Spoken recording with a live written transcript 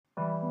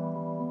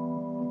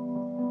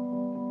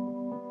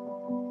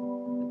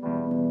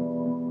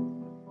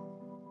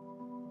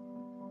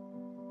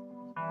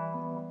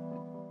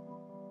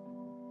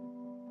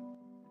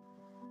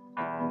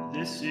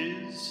This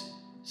is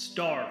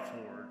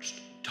Starforged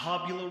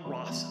Tabula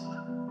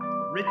Rasa,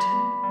 written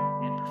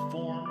and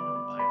performed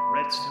by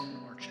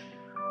Redstone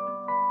Archender.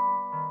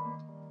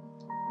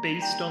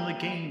 Based on the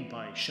game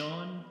by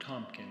Sean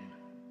Tompkin.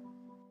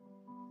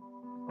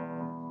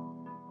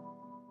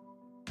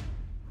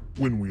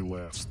 When we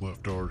last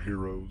left our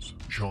heroes,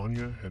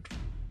 Janya had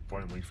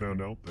finally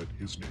found out that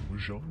his name was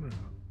Janya.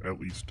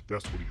 At least,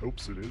 that's what he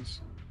hopes it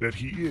is. That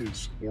he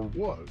is, or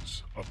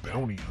was, a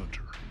bounty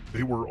hunter.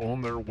 They were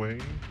on their way,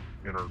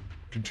 and are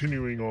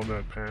continuing on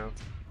that path,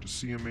 to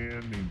see a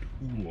man named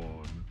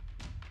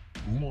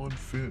Ulan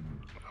Finn,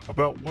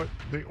 about what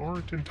they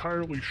aren't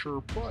entirely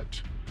sure, but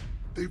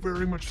they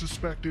very much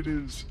suspect it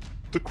is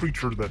the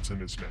creature that's in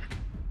his neck,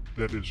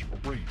 that has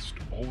erased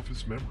all of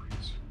his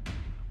memories.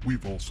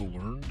 We've also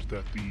learned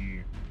that the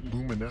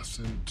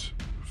luminescent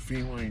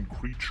feline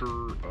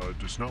creature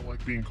does not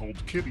like being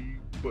called Kitty,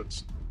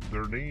 but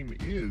their name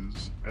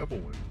is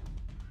Evelyn.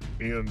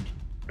 And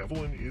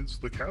Evelyn is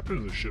the captain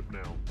of the ship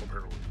now,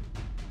 apparently.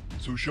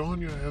 So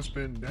Janya has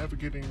been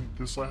navigating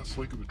this last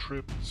leg of the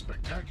trip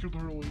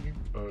spectacularly.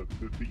 The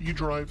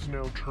E-drive's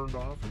now turned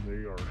off and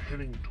they are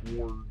heading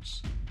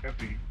towards, at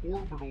the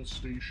orbital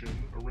station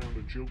around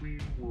a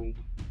Jovian world,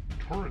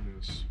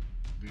 Taurinus.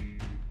 The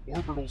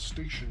orbital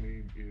station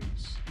name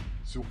is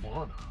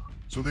Sylvana.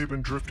 So they've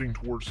been drifting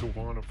towards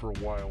Sylvana for a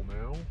while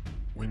now,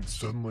 when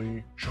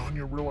suddenly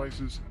Janya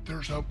realizes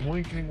there's a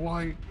blinking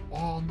light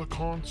on the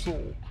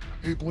console.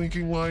 A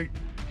blinking light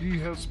he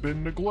has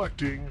been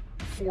neglecting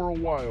for a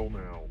while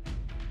now.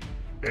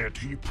 And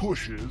he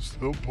pushes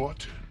the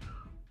button.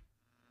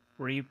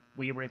 We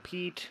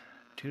repeat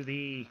to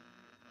the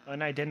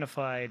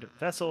unidentified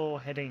vessel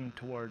heading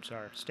towards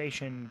our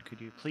station. Could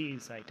you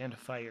please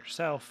identify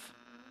yourself?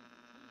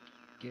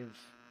 Give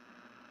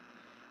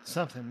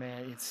something,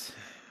 man. It's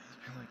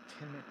been like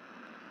 10 minutes.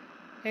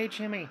 Hey,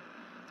 Jimmy.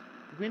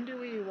 When do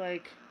we,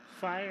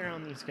 fire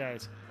on these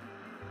guys?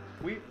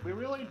 We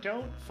really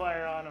don't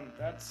fire on them.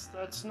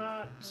 That's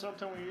not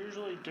something we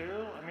usually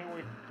do. I mean,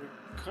 we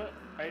could.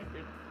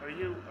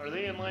 Are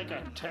they in,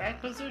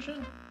 attack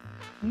position?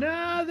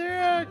 Nah,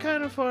 they're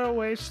kind of far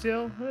away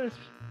still.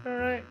 All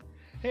right.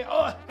 Hey,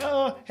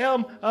 hello,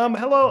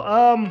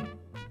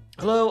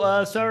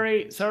 hello,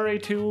 sorry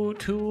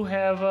to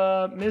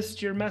have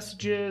missed your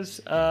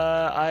messages.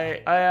 I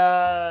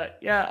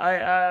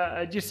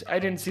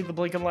didn't see the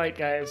blinking light,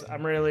 guys.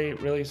 I'm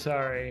really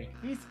sorry.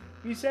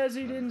 He says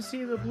he didn't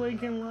see the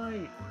blinking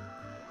light.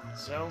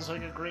 Sounds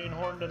like a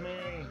greenhorn to me.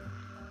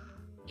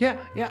 Yeah,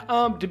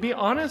 to be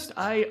honest,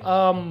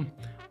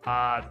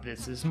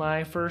 this is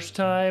my first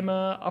time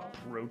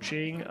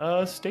approaching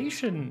a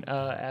station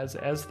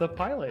as the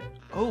pilot.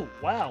 Oh,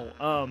 wow.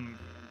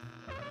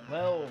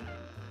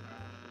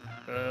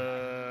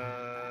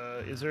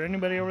 Is there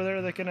anybody over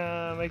there that can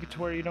make it to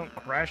where you don't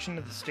crash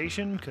into the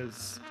station?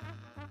 Cause,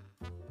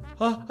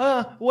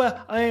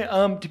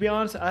 to be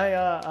honest,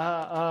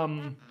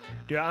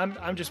 dude,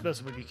 I'm just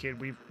messing with you,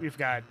 kid. We've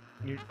got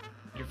you're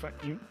fine.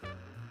 It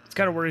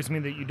kind of worries me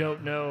that you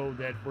don't know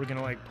that we're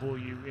gonna pull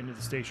you into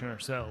the station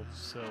ourselves.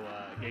 So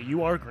yeah,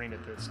 you are green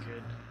at this,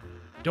 kid.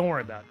 Don't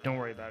worry about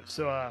it.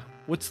 So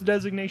what's the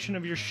designation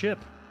of your ship?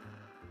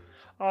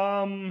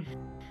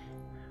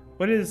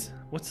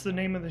 What's the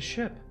name of the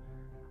ship?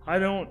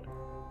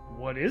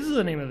 What is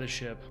the name of the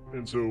ship?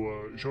 And so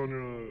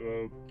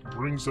Janya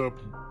brings up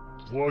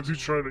logs. He's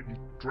trying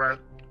to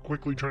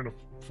quickly trying to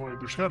find.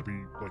 There's got to be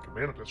a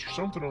manifest or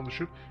something on the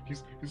ship.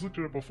 He's looked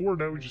at it before.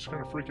 Now he's just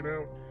kind of freaking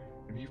out,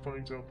 and he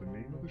finds out the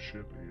name of the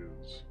ship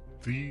is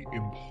the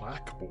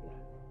Implacable.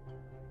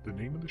 The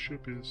name of the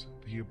ship is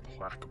the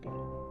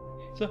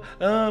Implacable. So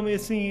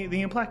it's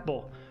the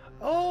Implacable.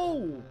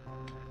 Oh,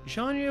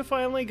 Janya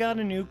finally got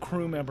a new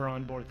crew member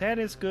on board. That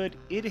is good.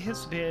 He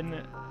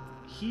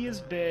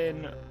has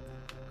been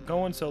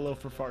going solo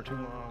for far too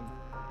long.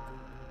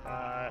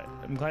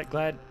 I'm glad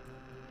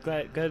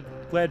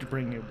to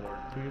bring you aboard.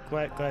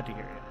 Glad to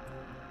hear it.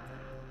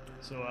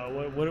 So,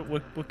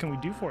 what can we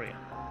do for you?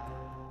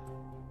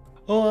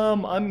 Oh,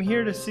 I'm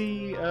here to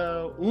see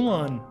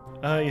Ulan.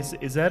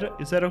 Is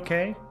that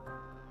okay?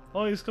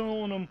 Oh, he's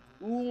calling him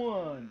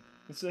Ulan.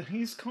 So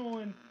he's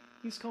calling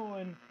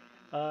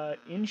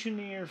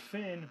Engineer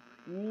Finn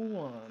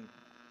Ulan.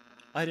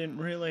 I didn't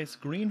realize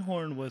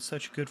Greenhorn was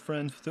such good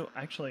friends with.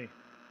 Actually,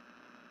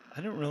 I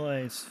didn't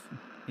realize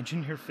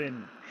Engineer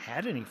Finn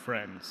had any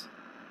friends.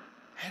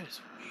 That is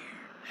weird.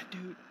 That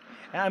dude.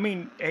 I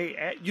mean,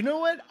 hey, you know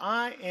what?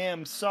 I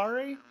am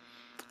sorry.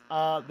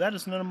 That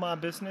is none of my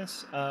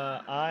business.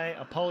 I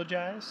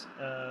apologize.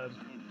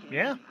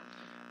 Yeah.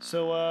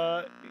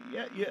 So,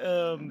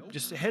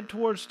 just head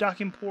towards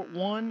docking port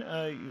 1.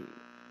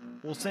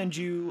 We'll send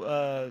you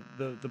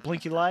the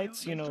blinky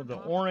lights,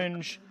 the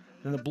orange,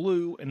 then the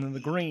blue, and then the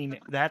green.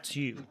 That's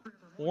you.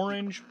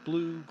 Orange,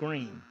 blue,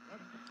 green.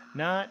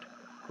 Not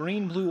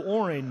green, blue,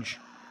 orange.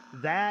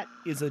 That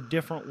is a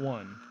different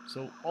one.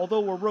 So although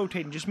we're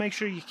rotating, just make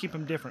sure you keep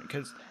them different,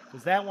 because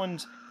that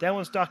one's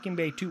docking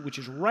bay 2, which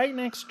is right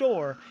next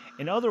door,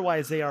 and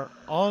otherwise they are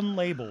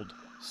unlabeled.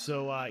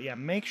 So yeah,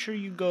 make sure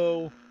you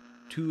go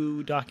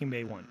to Docking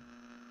Bay 1.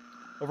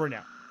 Over and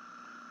out.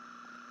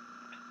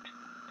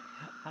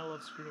 I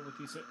love screwing with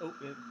these.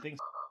 Things.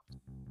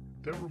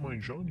 That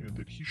reminds Janya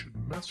that he should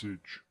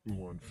message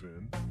Ulan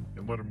Finn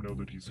and let him know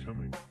that he's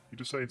coming. He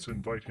decides to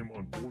invite him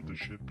on board the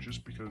ship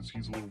just because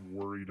he's a little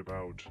worried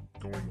about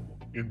going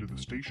into the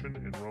station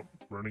and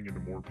running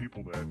into more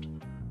people that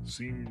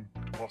seem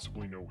to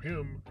possibly know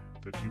him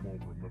that he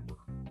won't remember.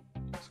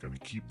 He's got to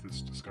keep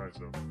this disguise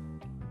up,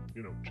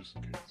 just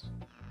in case.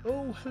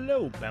 Oh,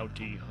 hello,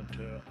 Bounty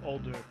Hunter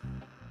Alder.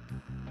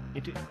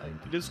 It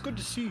is good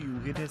to see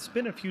you. It has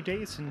been a few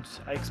days since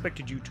I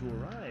expected you to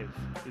arrive.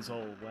 Is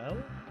all well?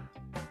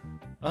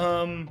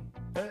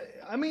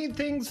 I mean,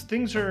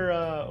 things are,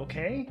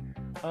 okay.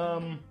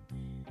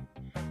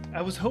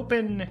 I was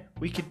hoping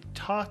we could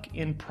talk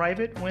in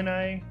private when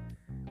I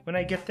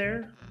get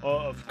there.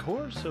 Of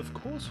course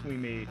we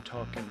may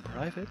talk in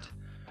private.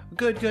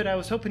 Good. I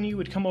was hoping you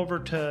would come over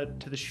to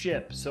the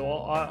ship, so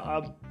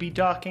I'll be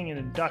docking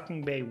in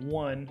Docking Bay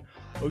 1.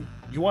 Oh,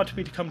 you want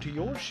me to come to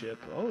your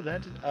ship?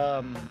 That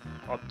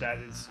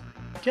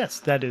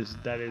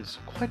is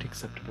quite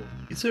acceptable.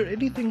 Is there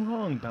anything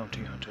wrong,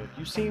 Bounty Hunter?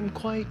 You seem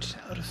quite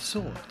out of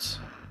sorts.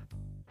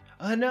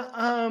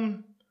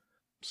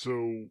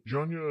 So,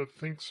 Janya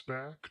thinks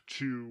back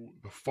to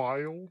the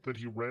file that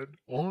he read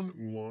on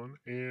Ulan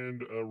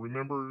and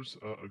remembers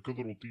a good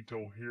little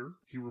detail here.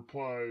 He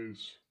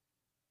replies,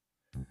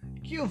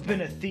 You've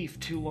been a thief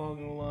too long,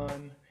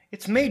 Ulan.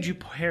 It's made you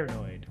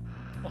paranoid.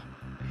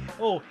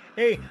 Oh,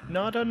 hey,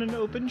 not on an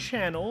open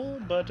channel,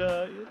 but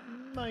I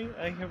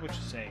hear what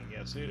you're saying.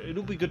 Yes,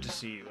 it'll be good to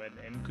see you,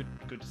 and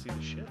good to see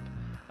the ship.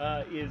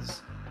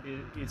 Is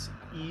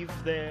Eve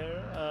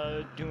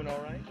there? Doing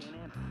all right?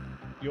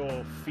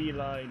 Your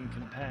feline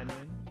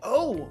companion?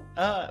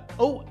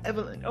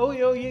 Evelyn.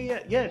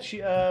 Yeah. She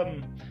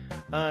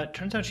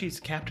turns out she's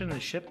captain of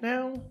the ship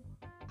now.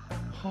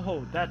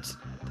 Oh, that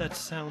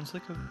sounds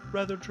like a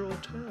rather droll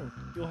tale.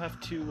 You'll have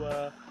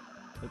to,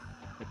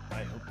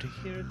 I hope to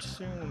hear it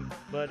soon.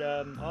 But,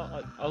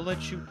 I'll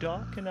let you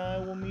dock, and I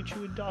will meet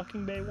you at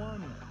Docking Bay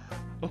 1.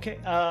 Okay,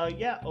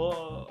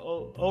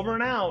 over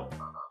and out.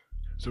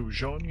 So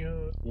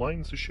Janya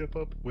lines the ship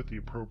up with the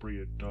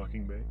appropriate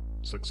docking bay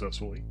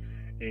successfully,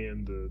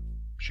 and the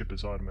ship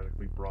is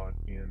automatically brought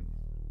in.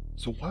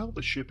 So while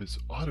the ship is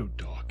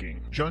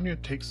auto-docking,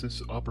 Janya takes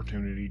this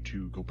opportunity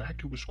to go back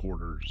to his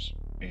quarters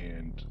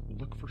and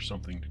look for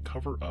something to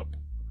cover up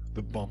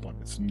the bump on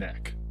his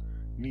neck.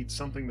 Needs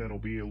something that'll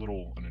be a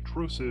little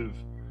unintrusive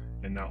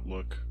and not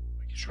look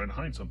like he's trying to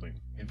hide something.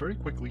 And very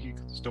quickly he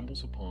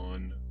stumbles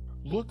upon,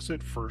 looks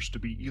at first to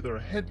be either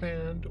a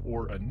headband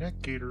or a neck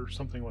gaiter,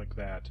 something like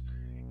that,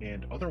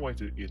 and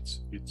otherwise it's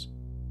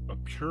a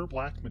pure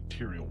black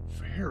material,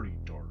 very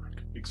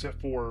dark,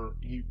 except for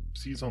he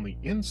sees on the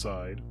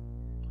inside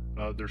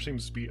there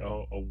seems to be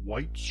a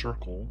white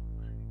circle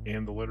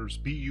and the letters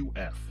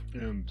BUF,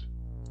 and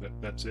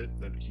that's it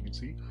that he can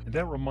see. And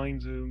that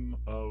reminds him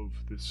of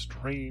this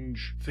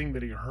strange thing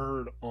that he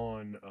heard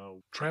on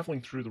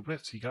traveling through the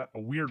rifts. He got a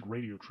weird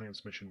radio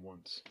transmission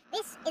once.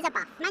 This is a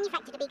buff,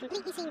 manufactured to be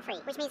completely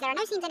seam-free, which means there are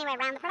no seams anywhere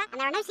around the product, and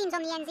there are no seams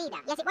on the ends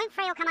either. Yet it won't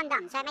fray or come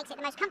undone, so it makes it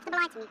the most comfortable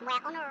item you can wear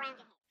on or around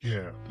your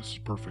head. Yeah, this is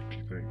perfect,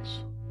 he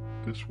thinks.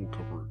 This will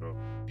cover it up.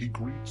 He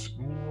greets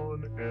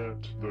Ulan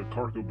at the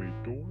cargo bay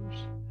doors,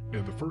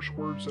 and the first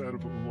words out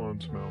of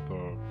Ulan's mouth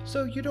are,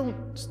 So you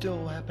don't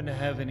still happen to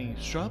have any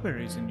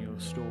strawberries in your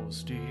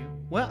stores, do you?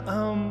 Well,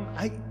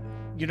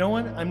 you know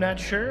what? I'm not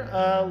sure.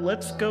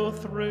 Let's go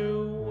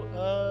through,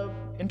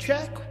 and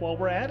check while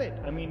we're at it.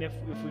 I mean, if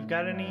we've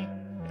got any,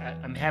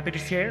 I'm happy to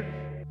share.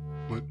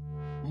 But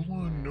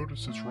Ulan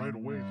notices right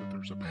away that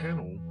there's a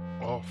panel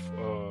off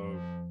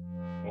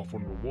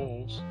one of the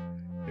walls,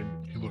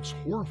 and he looks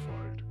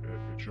horrified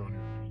at Janya.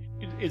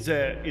 Is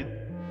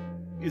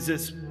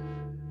this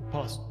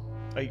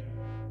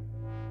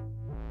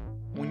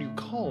when you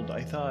called,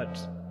 I thought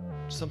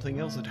something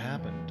else had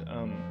happened.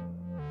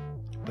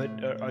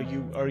 But are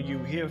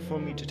you here for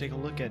me to take a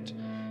look at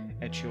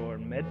your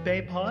med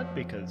bay pod?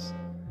 Because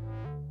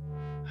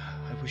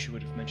I wish you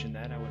would have mentioned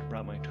that. I would have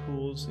brought my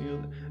tools.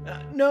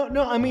 No,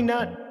 I mean,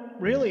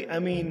 not really. I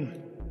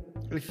mean,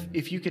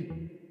 if you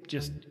could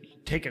just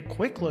take a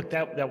quick look,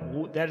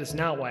 that is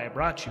not why I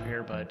brought you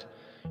here, but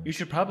you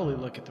should probably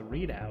look at the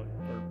readout,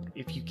 or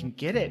if you can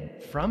get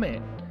it from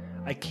it.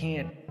 I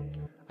can't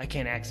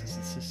access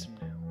the system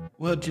now.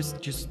 Well,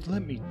 just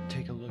let me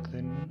take a look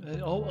then.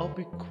 I'll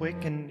be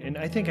quick, and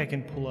I think I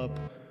can pull up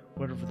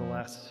whatever the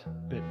last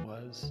bit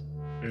was.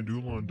 And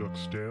Ulan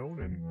ducks down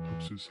and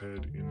pokes his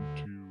head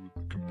into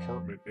the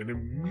compartment, and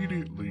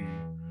immediately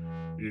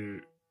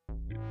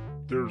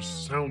there's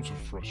sounds of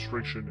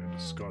frustration and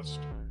disgust,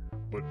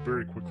 but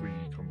very quickly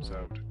he comes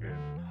out and...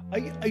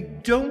 I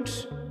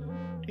don't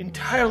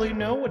entirely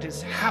know what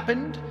has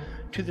happened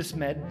to this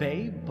med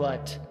bay,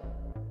 but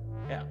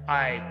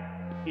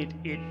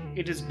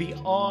it is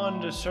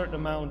beyond a certain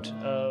amount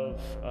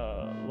of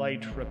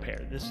light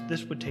repair.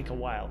 This would take a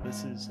while.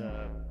 This is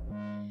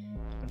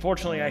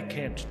unfortunately I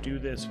can't do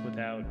this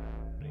without.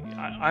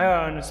 I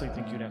honestly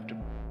think you'd have to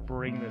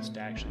bring this to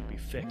actually be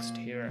fixed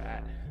here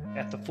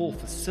at the full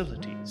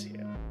facilities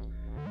here.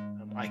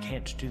 I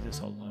can't do this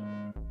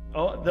alone.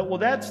 Oh, well,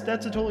 that's a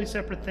totally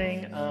separate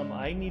thing.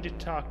 I need to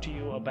talk to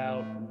you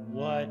about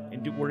what.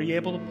 And were you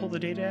able to pull the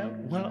data out?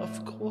 Well,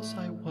 of course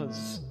I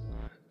was.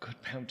 Good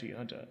bounty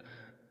hunter.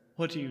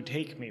 What do you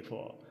take me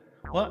for?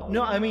 Well,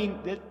 no, I mean,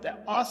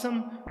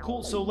 awesome,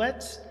 cool. So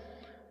let's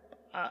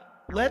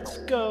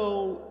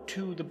go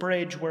to the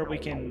bridge where we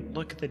can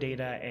look at the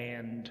data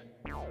and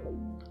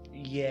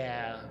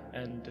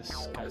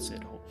discuss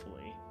it.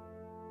 Hopefully.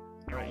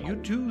 All right, you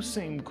do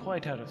seem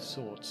quite out of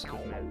sorts,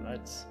 good man.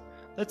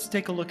 Let's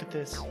take a look at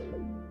this,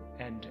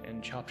 and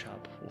chop.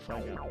 We'll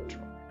find out what's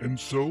wrong. And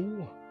so,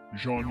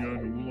 Zhanya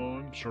and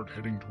Ulan start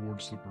heading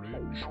towards the bridge,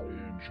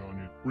 and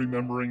Zhanya,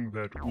 remembering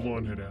that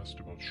Ulan had asked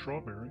about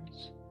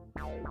strawberries,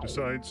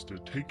 decides to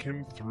take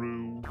him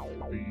through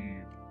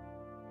the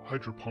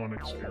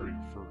hydroponics area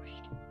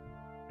first.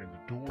 And the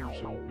doors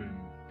open,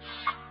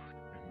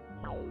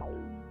 and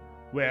Ulan...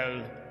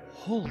 Well,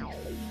 holy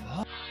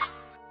fuck.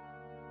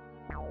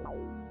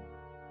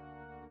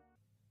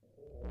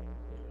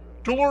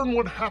 To learn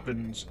what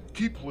happens,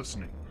 keep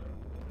listening.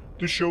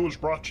 This show is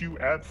brought to you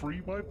ad-free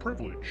by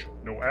Privilege.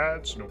 No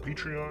ads, no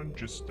Patreon,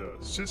 just a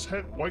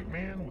cishet white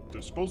man with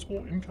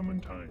disposable income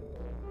and time.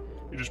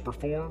 It is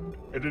performed,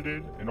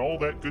 edited, and all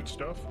that good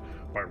stuff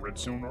by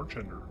Redstone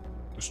Archender.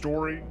 The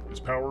story is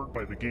powered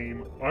by the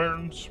game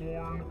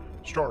Ironsworn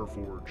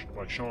Starforged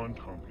by Sean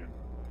Tompkin.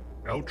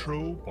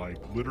 Outro by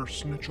Glitter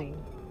Snitchel,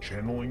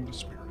 channeling the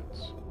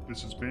spirits.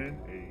 This has been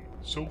a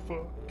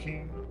Sofa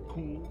King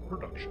Cool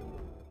production.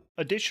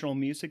 Additional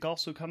music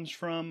also comes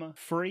from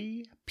freepd.com.